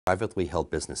Privately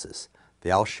held businesses, they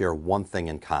all share one thing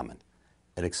in common: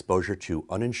 an exposure to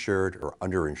uninsured or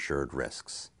underinsured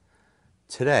risks.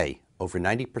 Today, over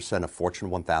 90% of Fortune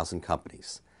 1000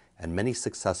 companies and many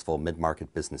successful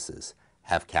mid-market businesses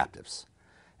have captives.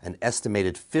 An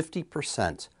estimated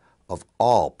 50% of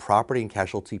all property and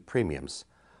casualty premiums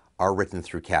are written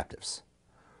through captives.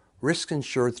 Risks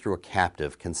insured through a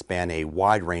captive can span a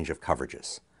wide range of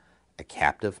coverages. A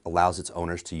captive allows its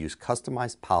owners to use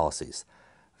customized policies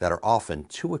that are often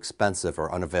too expensive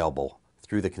or unavailable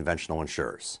through the conventional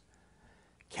insurers.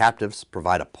 Captives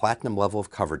provide a platinum level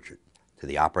of coverage to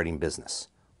the operating business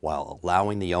while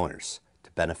allowing the owners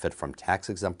to benefit from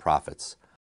tax-exempt profits